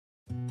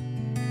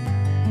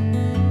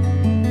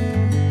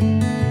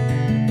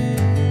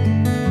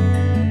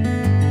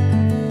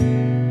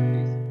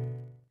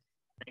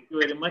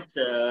much.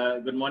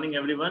 Good morning,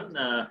 everyone.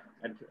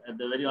 At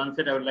the very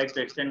onset, I would like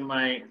to extend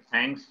my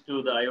thanks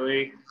to the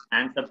IOA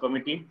and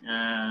subcommittee,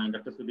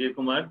 Dr. Sudhir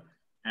Kumar,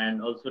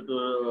 and also to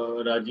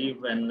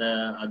Rajiv and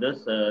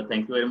others.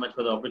 Thank you very much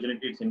for the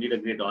opportunity. It's indeed a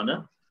great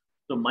honor.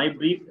 So my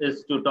brief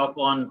is to talk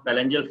on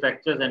phalangeal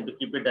fractures and to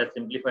keep it as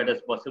simplified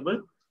as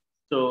possible.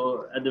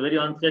 So at the very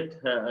onset,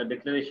 a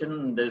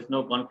declaration, there is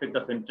no conflict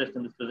of interest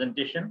in this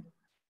presentation.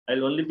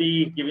 I'll only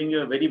be giving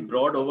you a very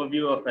broad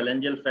overview of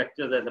phalangeal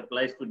fractures as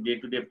applies to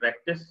day-to-day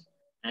practice.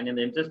 And in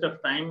the interest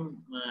of time,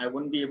 I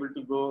won't be able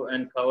to go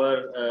and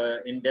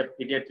cover in-depth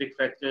pediatric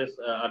fractures,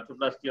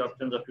 arthroplasty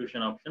options or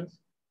fusion options.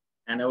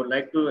 And I would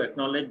like to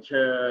acknowledge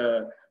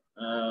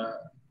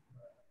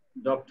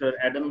Dr.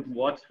 Adam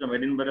Watts from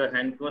Edinburgh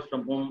Handcourse,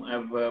 from whom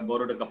I've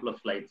borrowed a couple of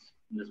slides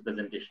in this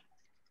presentation.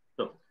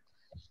 So,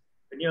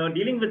 when you're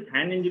dealing with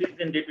hand injuries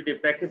in day-to-day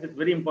practice, it's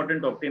very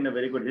important to obtain a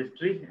very good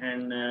history.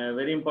 And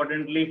very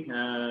importantly,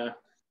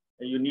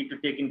 you need to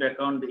take into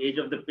account the age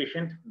of the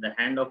patient, the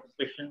hand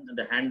occupation,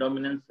 the hand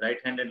dominance, right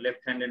hand and left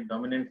hand and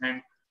dominant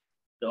hand,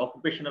 the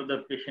occupation of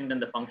the patient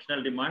and the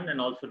functional demand,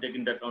 and also take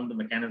into account the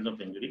mechanism of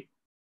injury.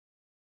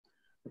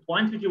 The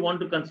points which you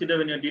want to consider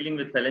when you're dealing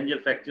with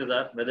phalangeal fractures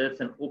are whether it's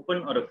an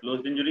open or a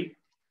closed injury,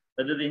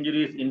 whether the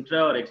injury is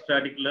intra or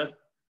extra-articular,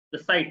 the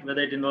site,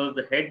 whether it involves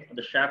the head,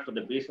 the shaft, or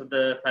the base of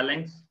the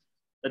phalanx,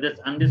 whether it's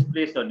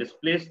undisplaced or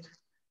displaced,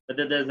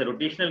 whether there's a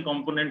rotational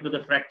component to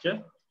the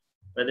fracture,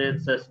 whether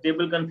it's a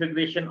stable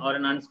configuration or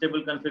an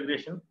unstable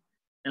configuration,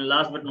 and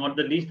last but not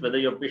the least, whether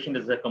your patient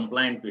is a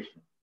compliant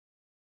patient.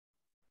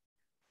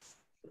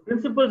 The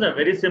principles are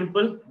very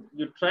simple.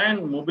 You try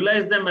and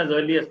mobilize them as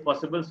early as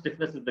possible.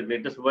 Stiffness is the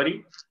greatest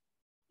worry.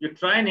 You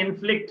try and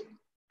inflict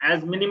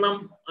as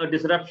minimum a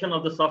disruption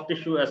of the soft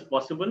tissue as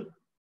possible.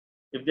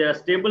 If they are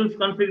stable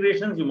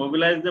configurations, you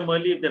mobilize them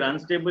early. If they're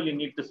unstable, you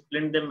need to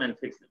splint them and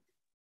fix them.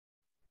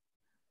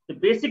 The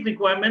basic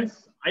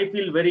requirements, I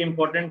feel very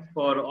important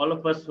for all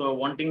of us who are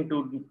wanting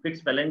to fix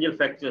phalangeal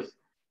fractures.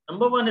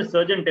 Number one is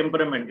surgeon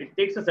temperament. It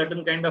takes a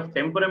certain kind of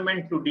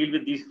temperament to deal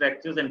with these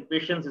fractures, and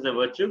patience is a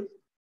virtue.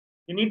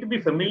 You need to be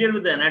familiar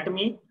with the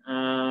anatomy,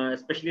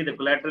 especially the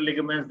collateral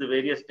ligaments, the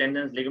various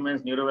tendons,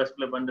 ligaments,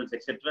 neurovascular bundles,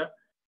 etc.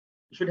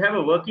 You should have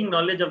a working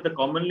knowledge of the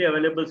commonly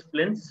available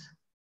splints.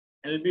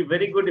 And it'll be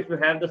very good if you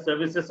have the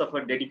services of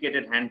a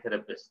dedicated hand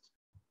therapist.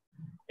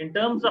 In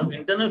terms of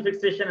internal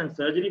fixation and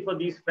surgery for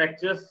these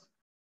fractures,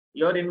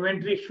 your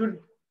inventory should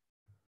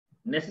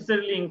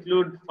necessarily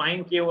include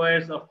fine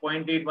K-wires of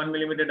 0.8, 1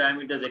 millimeter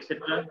diameters,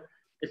 etc.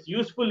 It's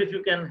useful if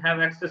you can have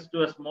access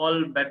to a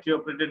small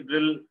battery-operated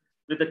drill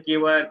with a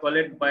K-wire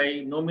collet.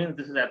 By no means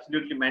this is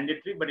absolutely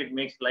mandatory, but it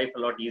makes life a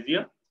lot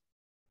easier.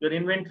 Your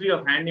inventory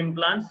of hand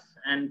implants,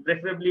 and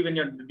preferably when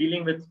you're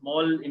dealing with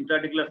small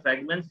intra-articular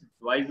fragments, it's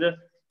wiser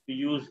to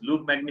use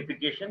loop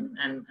magnification,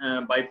 and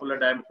bipolar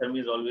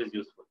diathermy is always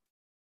useful.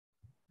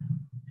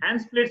 Hand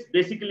splits,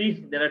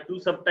 basically, there are two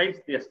subtypes.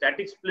 They are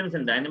static splints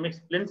and dynamic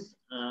splints.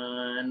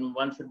 And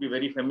one should be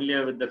very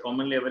familiar with the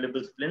commonly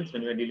available splints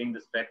when we are dealing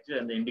with this fracture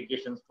and the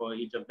indications for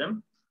each of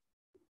them.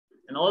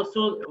 And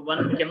also,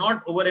 one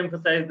cannot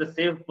overemphasize the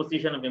safe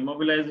position of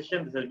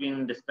immobilization. This has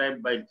been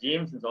described by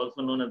James. It's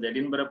also known as the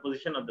Edinburgh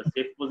position or the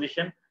safe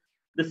position.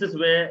 This is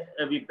where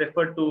we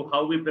prefer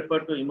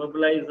to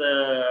immobilize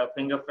a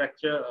finger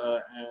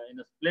fracture in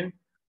a splint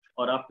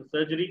or after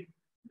surgery.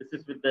 This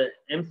is with the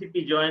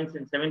MCP joints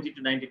in 70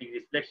 to 90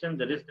 degrees flexion,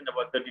 the wrist in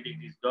about 30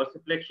 degrees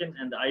dorsiflexion,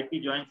 and the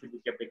IP joints should be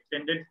kept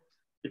extended.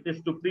 This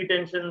is to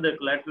pre-tension the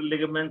collateral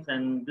ligaments,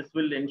 and this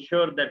will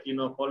ensure that,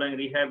 following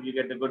rehab, you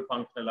get a good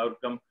functional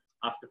outcome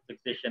after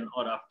fixation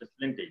or after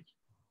splintage.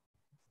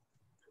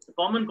 The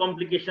common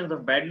complications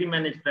of badly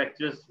managed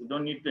fractures, we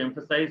don't need to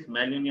emphasize: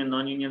 malunion,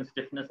 non-union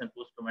stiffness, and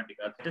post-traumatic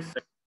arthritis.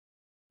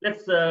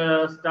 Let's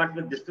start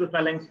with distal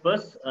phalanx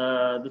first.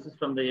 This is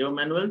from the AO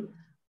manual.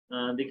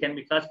 They can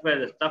be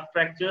classified as tough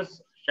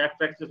fractures, shaft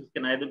fractures which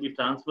can either be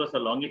transverse or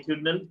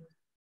longitudinal,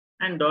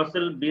 and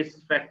dorsal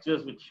base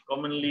fractures, which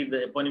commonly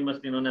the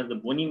eponymously known as the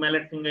bony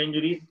mallet finger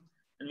injuries.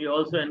 And we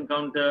also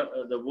encounter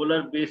the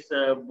volar base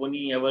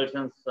bony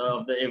avulsions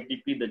of the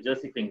FDP, the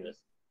jersey fingers.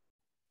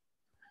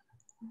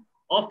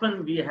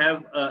 Often we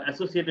have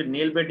associated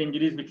nailbed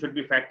injuries which should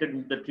be factored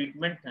into the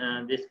treatment.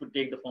 This could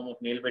take the form of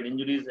nailbed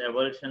injuries,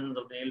 avulsions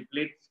of the nail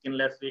plate, skin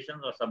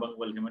lacerations, or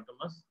subungual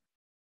hematomas.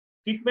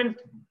 Treatment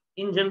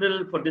in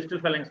general for distal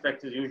phalanx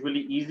fractures is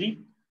usually easy.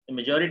 The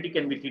majority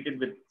can be treated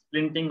with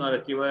splinting or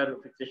a K-wire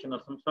fixation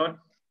of some sort.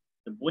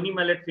 The bony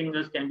mallet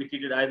fingers can be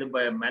treated either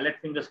by a mallet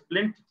finger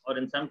splint, or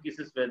in some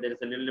cases where there is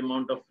a little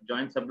amount of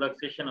joint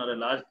subluxation or a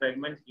large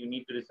fragment, you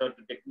need to resort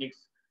to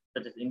techniques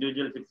such as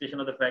individual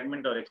fixation of the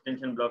fragment or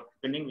extension block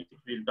pinning, which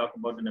we'll talk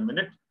about in a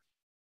minute.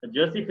 The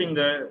jersey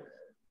finger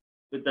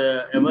with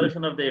the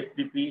avulsion of the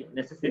FTP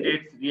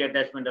necessitates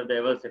reattachment of the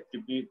avulsed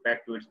FTP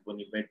back to its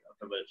bony bed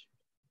of avulsion.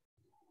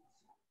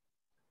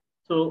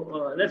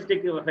 So let's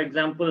take, for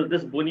example,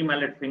 this bony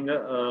mallet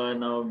finger.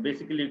 Now,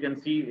 basically, you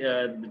can see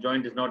the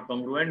joint is not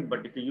congruent,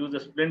 but if you use a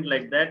splint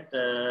like that,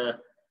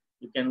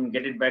 you can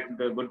get it back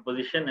into a good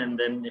position. And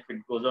then if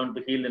it goes on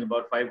to heal in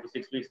about 5 to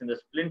 6 weeks in the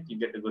splint, you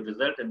get a good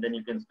result, and then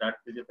you can start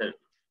physiotherapy.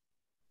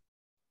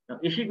 Now,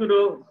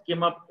 Ishiguro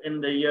came up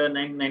in the year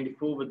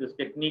 1994 with this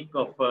technique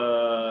of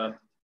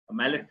a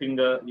mallet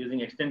finger using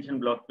extension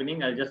block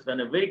pinning. I'll just run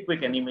a very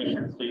quick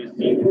animation. So you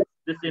see,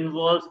 this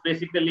involves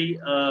basically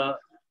a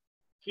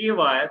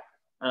K-wire.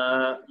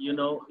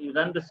 You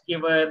run this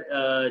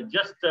K-wire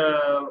just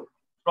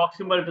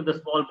proximal to the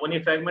small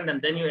bony fragment,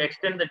 and then you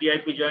extend the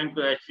DIP joint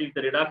to achieve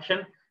the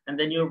reduction, and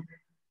then you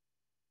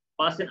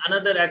pass in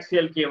another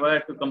axial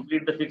K-wire to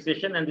complete the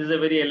fixation. And this is a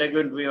very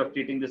elegant way of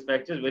treating this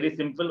fracture. Very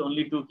simple,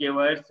 only 2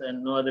 K-wires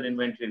and no other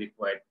inventory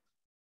required.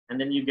 And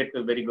then you get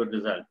a very good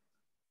result.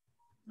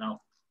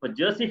 Now, for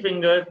jersey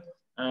finger,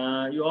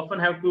 you often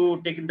have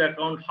to take into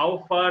account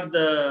how far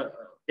the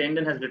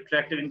tendon has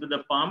retracted into the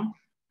palm.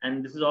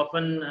 And this is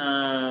often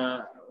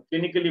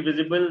clinically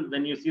visible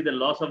when you see the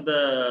loss of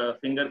the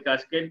finger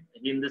cascade.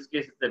 In this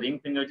case, it's the ring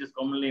finger which is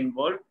commonly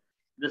involved.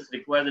 This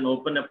requires an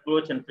open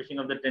approach and fishing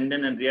of the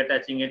tendon and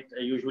reattaching it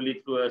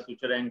usually through a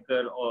suture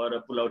anchor or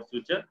a pull-out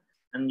suture,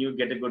 and you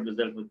get a good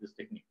result with this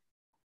technique.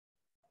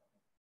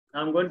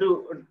 Now I'm going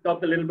to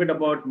talk a little bit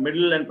about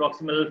middle and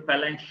proximal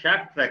phalanx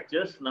shaft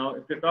fractures. Now,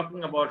 if you're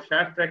talking about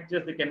shaft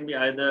fractures, they can be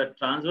either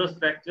transverse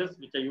fractures,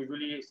 which are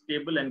usually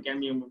stable and can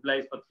be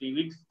immobilized for 3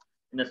 weeks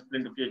in a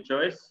splint of your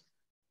choice.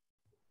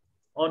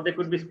 Or they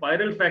could be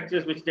spiral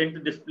fractures, which tend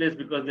to displace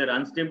because they're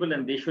unstable,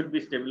 and they should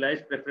be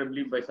stabilized,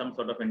 preferably by some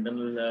sort of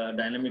internal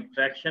dynamic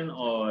traction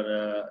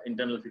or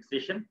internal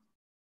fixation.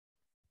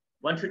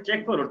 One should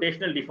check for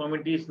rotational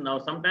deformities. Now,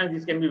 sometimes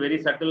these can be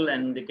very subtle,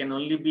 and they can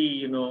only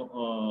be,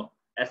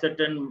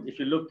 ascertained if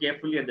you look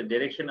carefully at the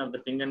direction of the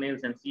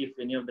fingernails and see if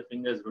any of the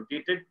fingers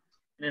rotated.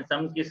 And in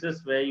some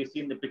cases, where you see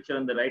in the picture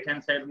on the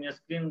right-hand side on your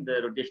screen,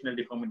 the rotational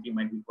deformity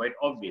might be quite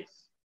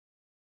obvious.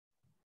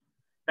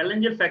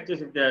 Phalangeal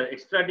fractures, if they are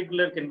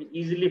extraarticular, can be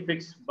easily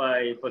fixed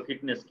by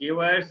percutaneous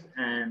K-wires.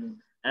 And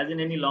as in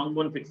any long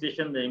bone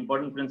fixation, the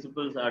important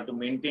principles are to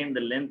maintain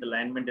the length,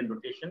 alignment, and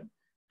rotation.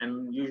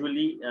 And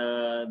usually,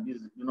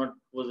 these do not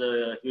pose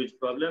a huge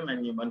problem,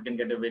 and one can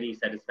get a very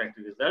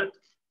satisfactory result.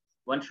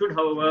 One should,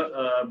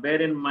 however,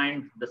 bear in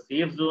mind the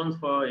safe zones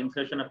for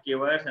insertion of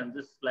K-wires. And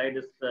this slide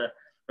is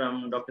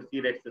from Dr. C.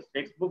 Rex's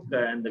textbook.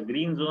 And the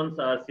green zones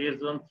are safe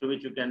zones through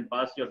which you can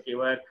pass your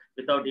K-wire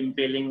without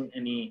impaling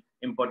any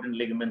important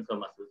ligaments or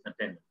muscles and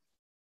tendons.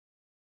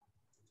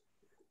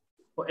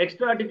 For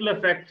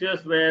extra-articular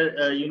fractures,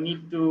 where you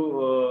need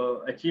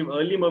to achieve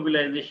early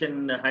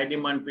mobilization in high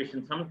demand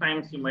patients,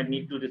 sometimes you might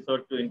need to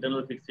resort to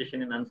internal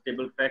fixation in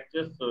unstable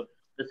fractures. So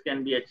this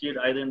can be achieved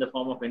either in the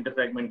form of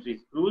interfragmentary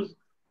screws,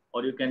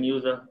 or you can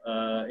use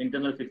a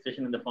internal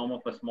fixation in the form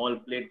of a small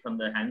plate from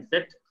the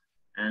handset,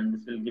 and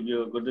this will give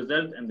you a good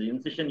result. And the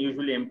incision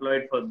usually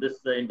employed for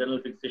this internal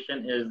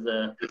fixation is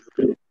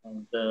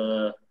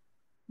the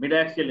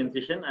mid-axial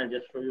incision. I'll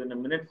just show you in a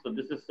minute. So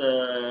this is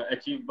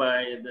achieved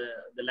by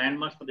the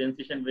landmarks for the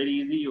incision. Very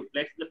easy. You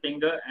flex the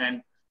finger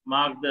and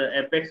mark the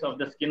apex of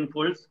the skin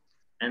folds.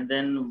 And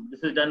then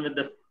this is done with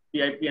the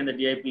PIP and the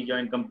DIP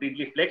joint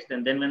completely flexed.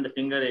 And then when the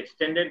finger is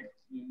extended,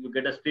 you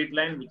get a straight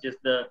line, which is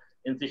the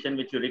incision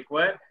which you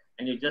require.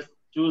 And you just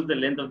choose the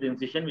length of the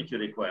incision which you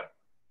require.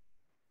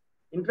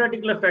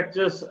 Intra-articular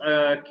fractures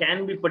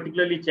can be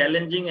particularly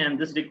challenging, and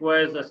this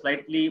requires a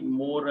slightly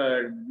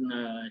more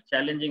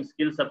challenging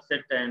skill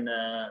subset. And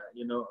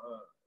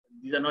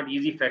these are not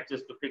easy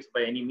fractures to fix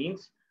by any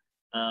means.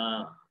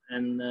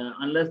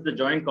 Unless the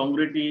joint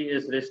congruity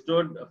is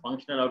restored,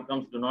 functional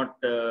outcomes do not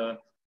appear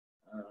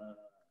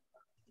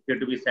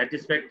to be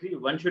satisfactory.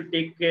 One should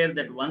take care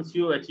that once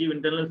you achieve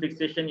internal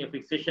fixation, your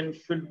fixation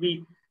should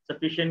be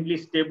sufficiently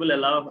stable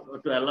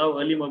to allow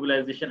early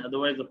mobilization.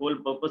 Otherwise, the whole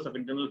purpose of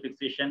internal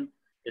fixation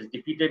is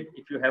defeated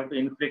if you have to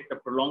inflict a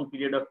prolonged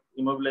period of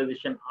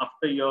immobilization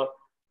after your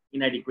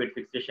inadequate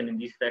fixation in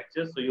these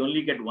fractures. So you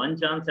only get one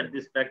chance at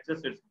this fracture,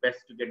 so it's best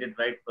to get it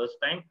right first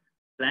time.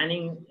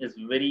 Planning is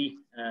very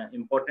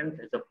important.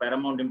 It's of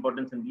paramount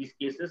importance in these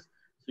cases.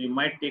 So you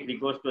might take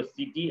recourse to a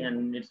CT,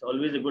 and it's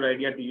always a good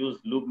idea to use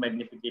loop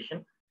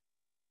magnification.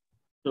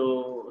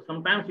 So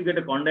sometimes you get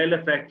a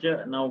condylar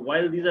fracture. Now,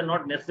 while these are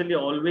not necessarily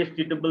always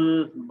treated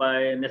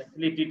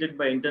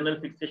by internal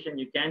fixation,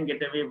 you can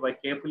get away by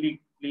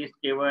carefully placed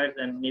K-wires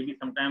and maybe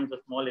sometimes a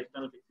small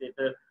external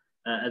fixator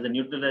as a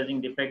neutralizing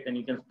defect, and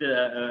you can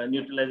still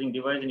neutralizing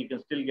device, and you can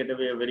still get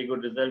away a very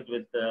good result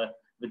with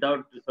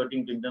without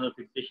resorting to internal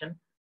fixation.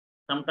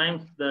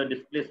 Sometimes the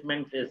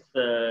displacement is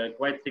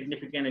quite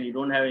significant, and you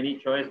don't have any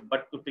choice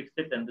but to fix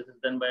it, and this is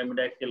done by a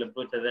mid-axial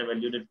approach, as I've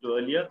alluded to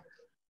earlier.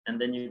 And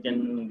then you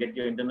can get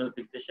your internal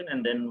fixation,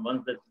 and then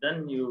once that's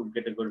done, you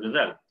get a good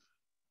result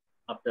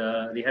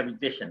after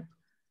rehabilitation.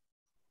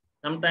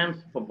 Sometimes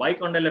for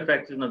bicondylar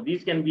fractures, now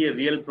these can be a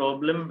real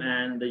problem,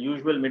 and the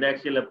usual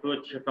mid-axial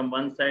approach from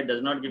one side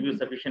does not give you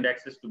sufficient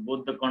access to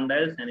both the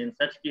condyles, and in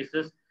such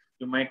cases,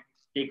 you might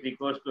take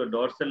recourse to a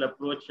dorsal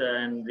approach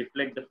and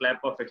reflect the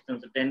flap of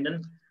extensor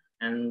tendon,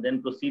 and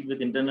then proceed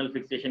with internal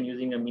fixation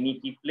using a mini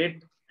T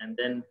plate, and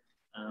then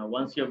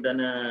Once you have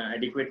done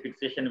adequate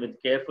fixation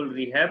with careful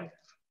rehab,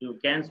 you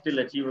can still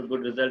achieve a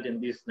good result in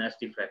these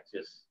nasty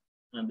fractures.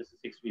 And this is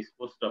 6 weeks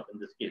post-op in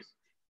this case.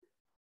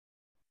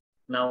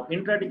 Now,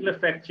 intra-articular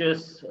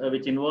fractures,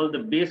 which involve the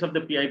base of the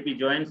PIP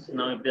joints.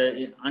 Now, if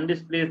they're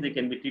undisplaced, they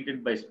can be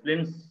treated by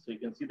splints. So you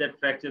can see that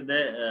fracture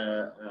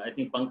there. I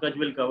think Pankaj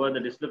will cover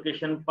the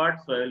dislocation part,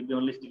 so I will be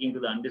only sticking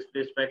to the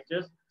undisplaced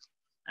fractures.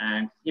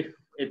 And if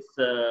it's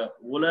a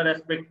volar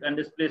aspect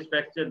undisplaced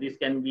fracture, this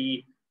can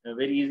be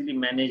very easily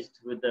managed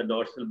with the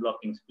dorsal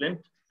blocking splint,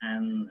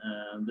 and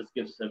this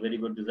gives a very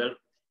good result.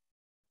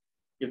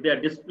 If they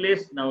are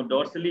displaced, now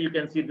dorsally you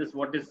can see this,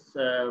 what is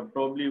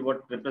probably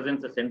what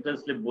represents a central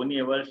slip bony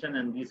avulsion,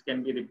 and these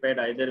can be repaired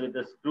either with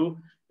a screw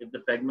if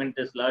the fragment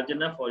is large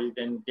enough, or you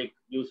can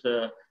use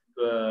a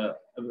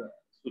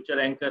suture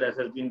anchor as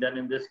has been done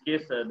in this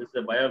case. This is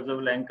a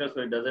bioabsorbable anchor,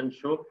 so it doesn't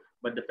show,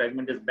 but the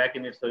fragment is back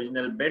in its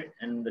original bed,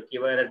 and the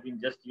K-wire has been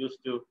just used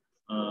to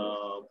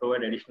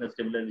provide additional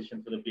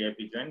stabilization for the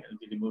PIP joint. It will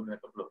be removed in a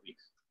couple of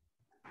weeks.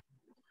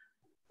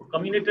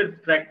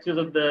 Comminuted fractures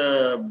of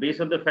the base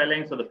of the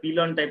phalanx, or the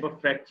pilon type of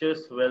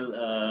fractures,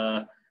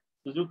 well,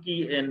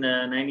 Suzuki in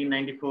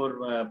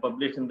 1994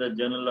 published in the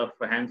Journal of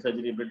Hand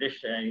Surgery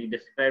British, and he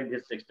described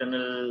his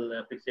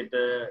external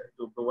fixator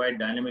to provide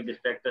dynamic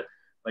distractor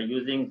by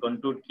using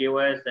contoured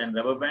K-wires and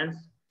rubber bands.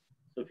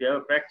 So if you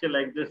have a fracture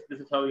like this, this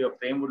is how your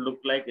frame would look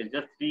like. It's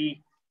just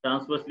 3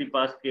 transversely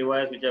passed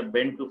K-wires which are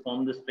bent to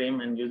form this frame,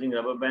 and using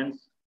rubber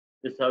bands,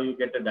 this is how you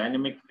get a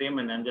dynamic frame,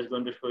 and I'm just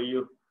going to show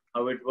you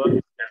how it works.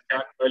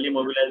 Start early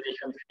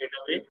mobilization straight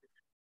away.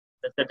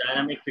 That's a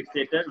dynamic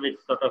fixator which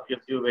sort of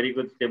gives you very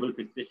good stable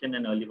fixation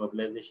and early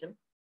mobilization.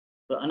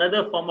 So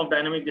another form of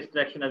dynamic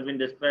distraction has been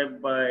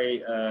described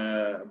by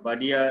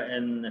Badia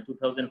in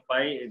 2005.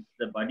 It's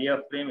the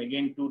Badia frame,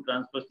 again 2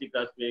 transversely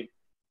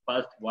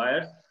passed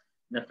wires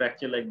in a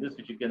fracture like this,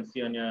 which you can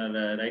see on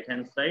your right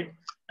hand side.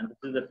 And this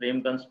is the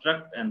frame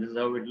construct, and this is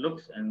how it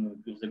looks, and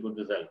gives a good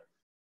result.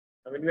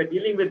 When we are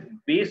dealing with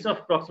base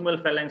of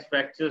proximal phalanx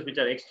fractures, which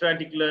are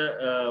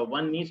extra-articular,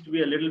 one needs to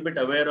be a little bit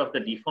aware of the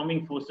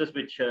deforming forces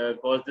which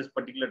cause this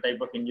particular type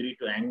of injury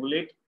to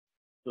angulate.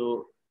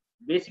 So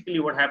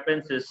basically what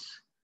happens is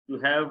you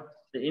have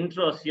the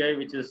intra-ossei,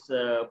 which is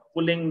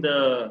pulling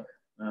the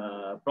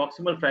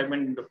proximal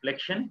fragment into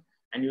flexion,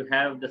 and you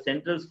have the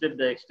central slip,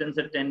 the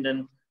extensor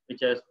tendon,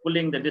 which is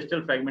pulling the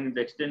distal fragment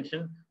into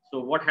extension. So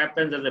what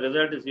happens as a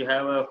result is you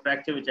have a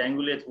fracture which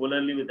angulates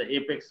volarly with the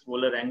apex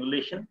volar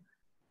angulation.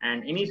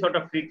 And any sort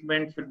of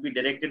treatment should be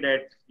directed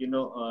at,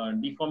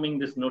 deforming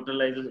this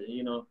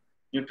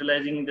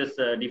neutralizing this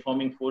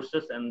deforming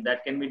forces, and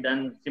that can be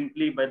done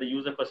simply by the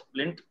use of a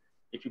splint.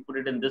 If you put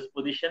it in this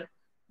position,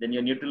 then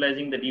you're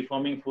neutralizing the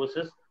deforming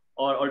forces,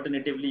 or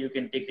alternatively, you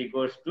can take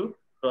recourse to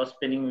cross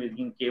pinning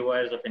using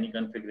K-wires of any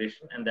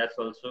configuration, and that's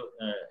also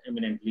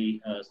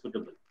eminently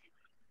suitable.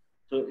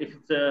 So if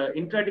it's an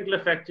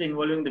intra-articular fracture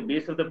involving the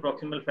base of the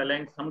proximal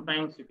phalanx,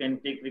 sometimes you can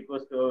take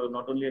recourse to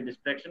not only a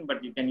distraction,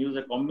 but you can use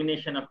a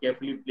combination of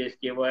carefully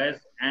placed K-wires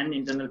and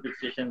internal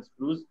fixation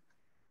screws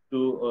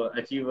to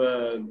achieve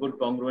a good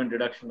congruent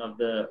reduction of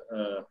the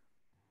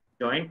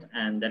joint,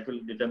 and that will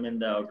determine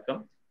the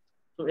outcome.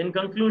 So in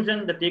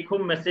conclusion, the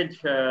take-home message,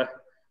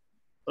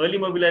 early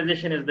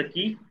mobilization is the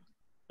key.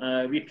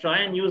 We try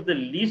and use the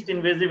least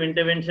invasive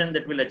intervention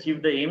that will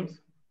achieve the aims.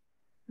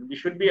 We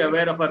should be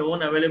aware of our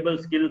own available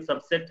skill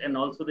subset and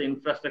also the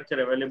infrastructure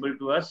available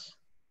to us.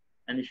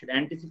 And we should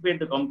anticipate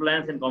the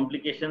compliance and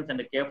complications, and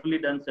a carefully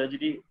done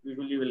surgery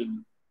usually will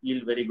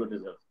yield very good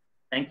results.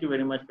 Thank you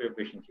very much for your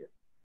patience here.